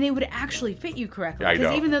 Well, and they would actually fit you correctly. Yeah,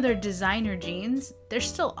 because even though they're designer jeans, they're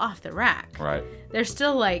still off the rack. Right. They're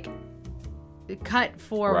still like cut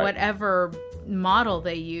for whatever model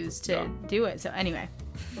they use to do it. So anyway,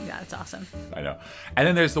 yeah, it's awesome. I know. And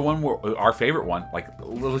then there's the one where our favorite one, like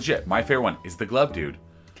legit, my favorite one is the glove dude.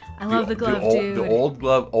 I love the glove dude. The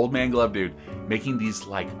old man glove dude, making these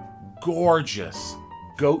like gorgeous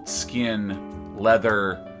goat skin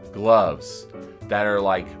leather gloves that are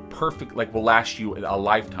like perfect, like will last you a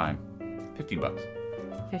lifetime. $15.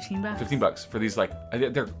 $15? $15 for these, like,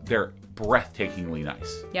 they're breathtakingly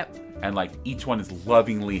nice. Yep. And like each one is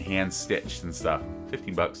lovingly hand stitched and stuff.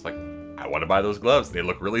 $15. Like, I want to buy those gloves. They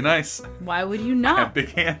look really nice. Why would you not? I have big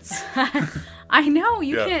hands. I know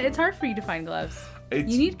you can't. It's hard for you to find gloves. You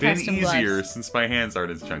need been easier gloves. Since my hands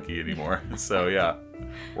aren't as chunky anymore. So yeah,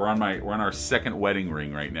 we're on our second wedding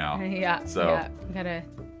ring right now. Yeah. So yeah, gotta.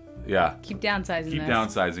 Yeah. Keep downsizing. Keep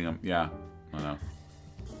downsizing them. Yeah. I know.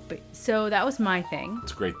 But so that was my thing.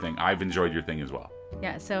 It's a great thing. I've enjoyed your thing as well.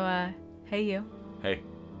 Yeah. So hey you. Hey.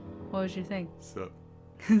 What was your thing? So.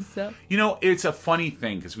 So. You know, it's a funny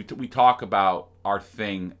thing because we talk about our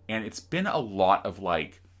thing, and it's been a lot of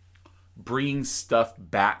like bringing stuff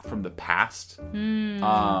back from the past.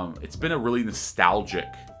 It's been a really nostalgic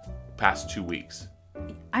past 2 weeks.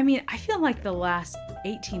 I mean, I feel like the last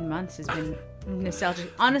 18 months has been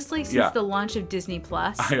nostalgic. Honestly, since the launch of Disney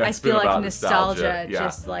Plus, I feel like nostalgia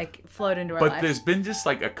just like flowed into our lives. But there's been just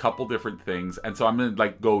like a couple different things, and so I'm gonna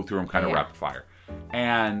like go through them kind of rapid fire.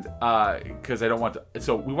 And because I don't want to,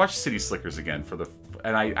 so we watched City Slickers again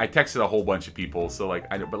and I texted a whole bunch of people. So like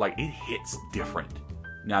but like it hits different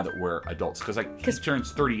now that we're adults because like he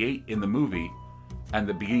turns 38 in the movie, and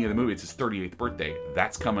the beginning of the movie it's his 38th birthday.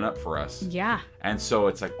 That's coming up for us. Yeah. And so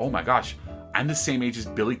it's like, oh my gosh, I'm the same age as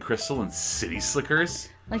Billy Crystal in City Slickers.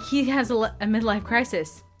 Like he has a midlife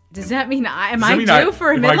crisis. Does that mean am I due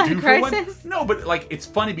for a midlife crisis? No, but like it's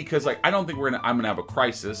funny because like I don't think I'm gonna have a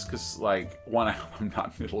crisis because like one, I'm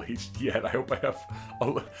not middle aged yet. I hope I have a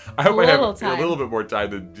little bit more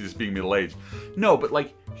time than just being middle aged. No, but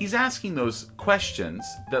like he's asking those questions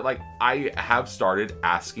that like I have started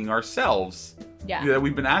asking ourselves. Yeah. That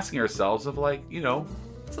we've been asking ourselves of like, you know,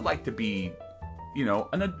 what's it like to be, you know,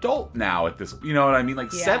 an adult now at this, you know what I mean?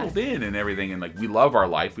 Like settled in and everything, and like we love our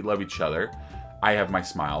life, we love each other. I have my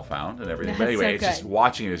smile found and everything. But anyway, it's just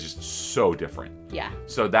watching it is just so different. Yeah.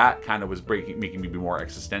 So that kind of was making me be more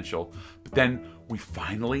existential. But then we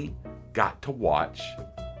finally got to watch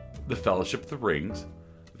The Fellowship of the Ring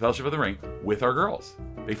with our girls.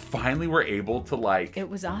 They finally were able to like. It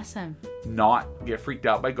was awesome. Not get freaked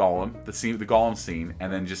out by Gollum, the Gollum scene,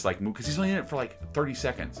 and then just like move because he's only in it for like 30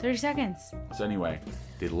 seconds. 30 seconds. So anyway,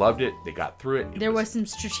 they loved it. They got through it. There was some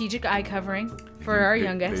strategic eye covering for our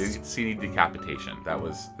youngest. They didn't get to see any decapitation. That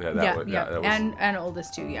was and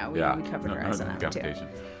oldest too. Yeah, we covered her eyes on that too.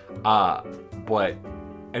 But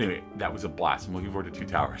anyway, that was a blast. I'm looking forward to Two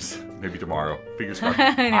Towers. Maybe tomorrow. Fingers crossed.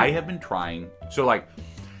 I have been trying. So like.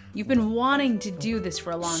 You've been wanting to do this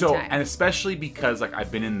for a long time. And especially because like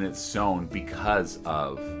I've been in this zone because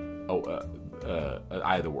of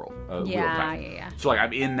Eye of the World. Yeah. So like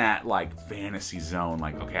I'm in that like fantasy zone.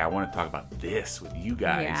 Like, okay, I want to talk about this with you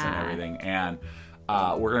guys and everything. And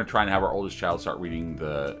we're gonna try and have our oldest child start reading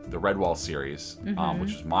the Redwall series, which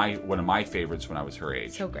was one of my favorites when I was her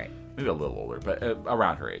age. So great. Maybe a little older, but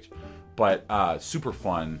around her age. But super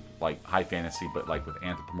fun, like high fantasy, but like with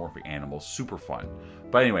anthropomorphic animals, super fun.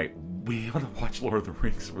 But anyway, we able to watch Lord of the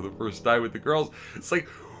Rings for the first time with the girls. It's like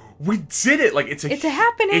we did it. Like it's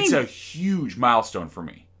happening. It's a huge milestone for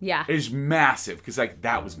me. Yeah, it's massive because like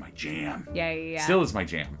that was my jam. Yeah. Still is my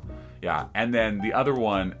jam. Yeah, and then the other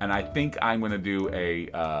one, and I think I'm gonna do a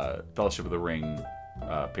Fellowship of the Ring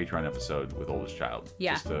Patreon episode with oldest child.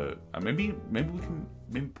 Yeah. Just to maybe we can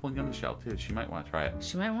pull youngest child too. She might want to try it.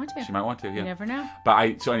 She might want to. Yeah. You never know.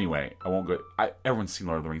 But anyway, I won't go. Everyone's seen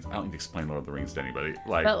Lord of the Rings. I don't need to explain Lord of the Rings to anybody.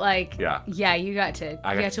 Yeah, you got to.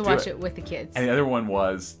 You got to watch it with the kids. And the other one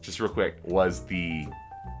was just real quick the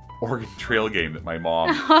Oregon Trail game that my mom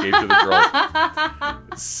gave to the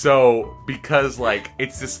girls. So because like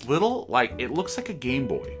it's this little like it looks like a Game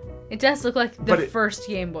Boy. It does look like the first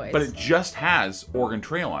Game Boys. But it just has Oregon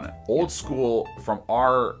Trail on it. Old school from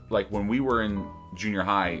our, like when we were in junior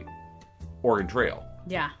high, Oregon Trail.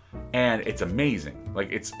 Yeah. And it's amazing.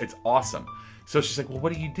 Like it's awesome. So she's like, well,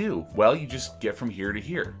 what do? Well, you just get from here to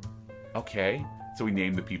here. Okay. So we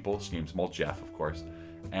named the people. She names them all Jeff, of course.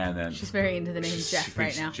 And then she's very into the name Jeff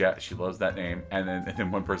right now. She loves that name. And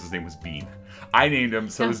then one person's name was Bean. I named him,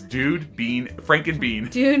 so it was Dude, Bean, Frank, and Bean.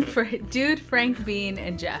 Dude, Frank, Bean,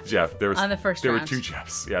 and Jeff. There was on the first round. There were two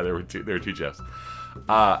Jeffs. Yeah, there were two Jeffs.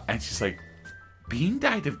 And she's like, Bean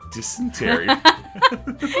died of dysentery. And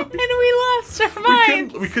we lost our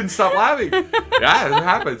minds. We couldn't stop laughing. Yeah, it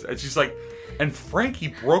happens. And she's like, and Frank, he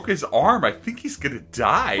broke his arm. I think he's gonna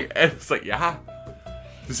die. And it's like, yeah.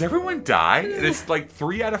 Does everyone die? And it's like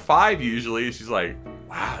 3 out of 5 usually. And she's like,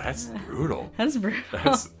 wow, that's brutal. That's brutal.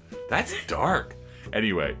 That's dark.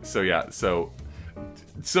 Anyway, so yeah, so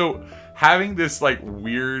having this like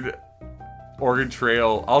weird Oregon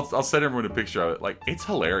Trail, I'll send everyone a picture of it. Like it's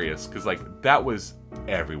hilarious because like that was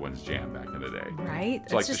everyone's jam back in the day. Right?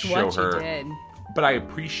 So, like, just to show what her, you did. But I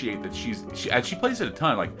appreciate that she plays it a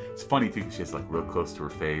ton. Like it's funny too because she has like real close to her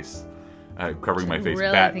face. Covering my face.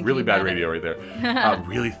 Really bad radio right there.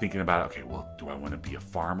 Really thinking about, okay, well, do I want to be a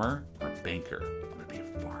farmer or a banker? I'm going to be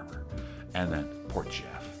a farmer. And then poor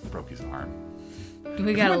Jeff broke his arm.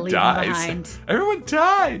 We got to leave him behind. Everyone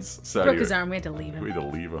dies. So broke his arm. We had to leave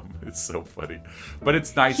him. It's so funny. But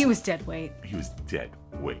it's nice. He was dead weight.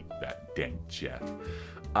 That dang Jeff.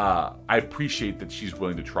 I appreciate that she's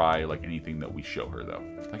willing to try like anything that we show her, though.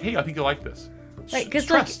 Like, hey, I think you'll like this. Right, because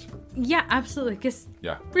like, yeah, absolutely. Because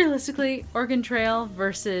realistically, Oregon Trail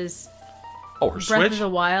versus Breath of the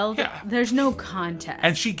Wild, there's no contest.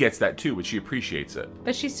 And she gets that too, but she appreciates it.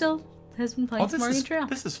 But she still has been playing some Oregon Trail.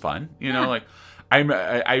 This is fun, you know. Like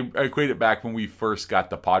I equate it back when we first got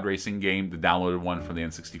the pod racing game, the downloaded one from the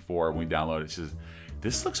N64. When we downloaded it, she says,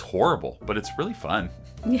 "This looks horrible, but it's really fun."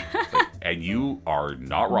 Yeah. And you are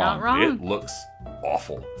not wrong. It looks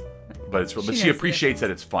awful. But she appreciates that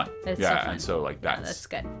it's fun. It's so fun. And so like that's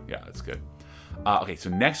good. Yeah, that's good. Okay, so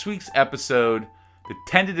next week's episode, the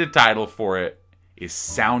tentative title for it is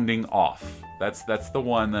Sounding Off. That's the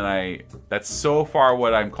one that's so far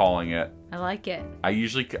what I'm calling it. I like it. I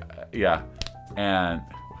usually and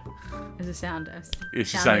there's a sound. Is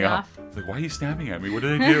she sounding off? Like, why are you snapping at me? What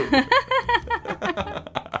did I do?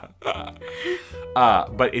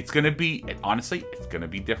 But it's going to be, honestly, it's going to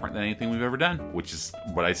be different than anything we've ever done, which is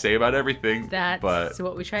what I say about everything. That's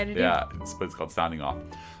what we try to do. Yeah, it's called Sounding Off.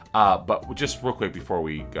 But just real quick before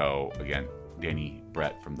we go, again, Danny,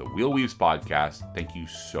 Brett from the Wheel Weaves podcast, thank you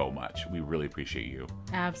so much. We really appreciate you.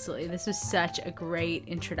 Absolutely. This was such a great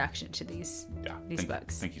introduction to these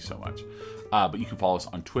books. Thank you so much. But you can follow us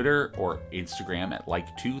on Twitter or Instagram at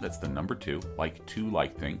like2, that's the number 2, like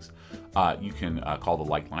things. You can call the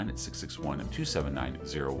like line at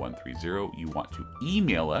 661-279-0130. You want to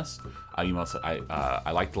email us at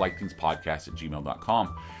I like things podcast at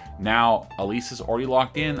gmail.com. Now, Elise has already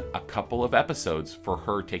locked in a couple of episodes for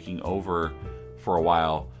her taking over for a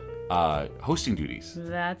while, hosting duties.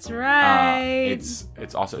 That's right. It's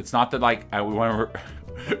also, it's not that like we want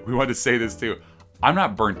to say this too. I'm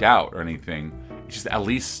not burnt out or anything. It's just at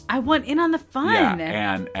least I want in on the fun.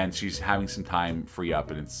 Yeah, and she's having some time free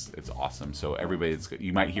up, and it's awesome. So everybody,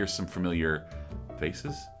 you might hear some familiar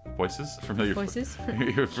voices. Hear some familiar voices.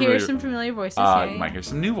 You might hear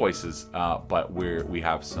some new voices, but we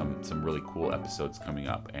have some really cool episodes coming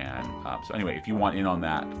up. And so anyway, if you want in on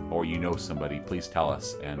that, or you know somebody, please tell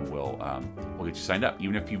us, and we'll get you signed up,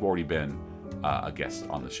 even if you've already been a guest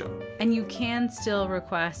on the show. And you can still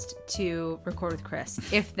request to record with Chris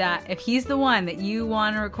if he's the one that you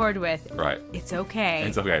want to record with. Right. It's okay.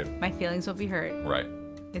 It's okay. My feelings won't be hurt. Right.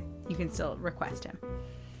 You can still request him.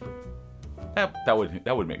 That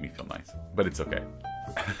would make me feel nice, but it's okay.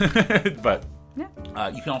 But yeah.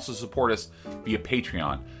 You can also support us via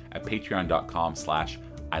Patreon at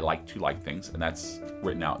patreon.com/I-like-to-like-things, and that's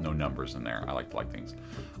written out, no numbers in there. I like to like things.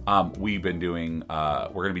 We're going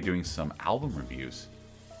to be doing some album reviews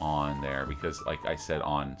on there because, like I said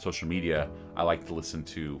on social media, I like to listen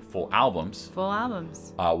to full albums.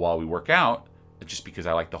 While we work out, just because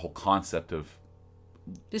I like the whole concept of.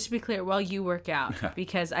 Just to be clear, while you work out,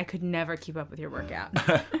 because I could never keep up with your workout.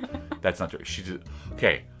 That's not true.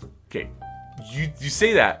 Okay. You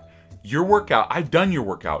say that. Your workout, I've done your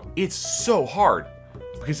workout. It's so hard.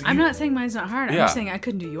 Because I'm not saying mine's not hard. I'm just saying I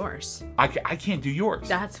couldn't do yours. I can't do yours.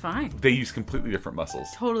 That's fine. They use completely different muscles.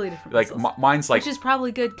 Totally different muscles. Like mine's like... Which is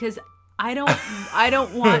probably good because I don't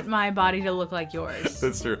want my body to look like yours.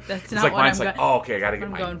 That's true. That's not what mine's I'm like, I gotta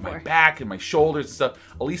get my back and my shoulders and stuff.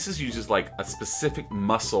 Elisa's uses like a specific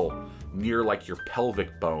muscle near like your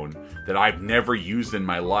pelvic bone that I've never used in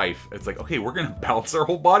my life. It's like, okay, we're gonna balance our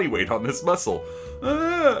whole body weight on this muscle.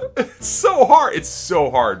 It's so hard. It's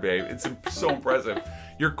so hard, babe. It's so impressive.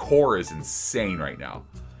 Your core is insane right now.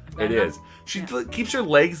 It is. She keeps her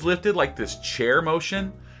legs lifted like this chair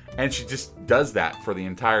motion. And she just does that for the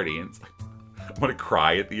entirety. And it's like, I'm going to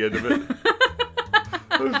cry at the end of it.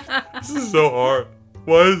 This is so hard.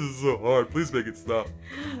 Why is this so hard? Please make it stop.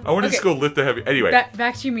 I want to just go lift the heavy. Anyway.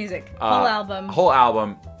 Back to your music. Whole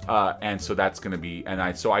album. And so that's going to be,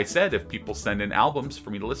 so I said if people send in albums for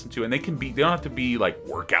me to listen to, and they don't have to be like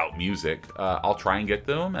workout music. I'll try and get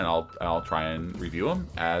them, and I'll try and review them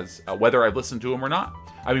as whether I've listened to them or not.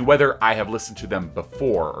 I mean, whether I have listened to them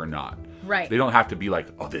before or not. Right. They don't have to be like,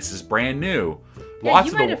 oh, this is brand new. Yeah,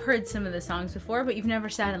 you might have heard some of the songs before, but you've never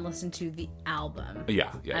sat and listened to the album.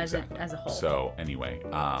 Yeah, exactly. As a whole. So anyway,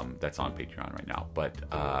 that's on Patreon right now. But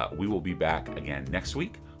we will be back again next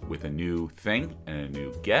week with a new thing and a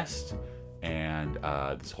new guest. And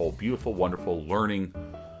this whole beautiful, wonderful learning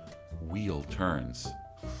wheel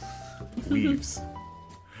weaves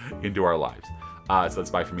into our lives. So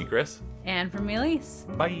that's bye from me, Chris. And from me, Elise.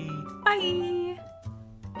 Bye. Bye.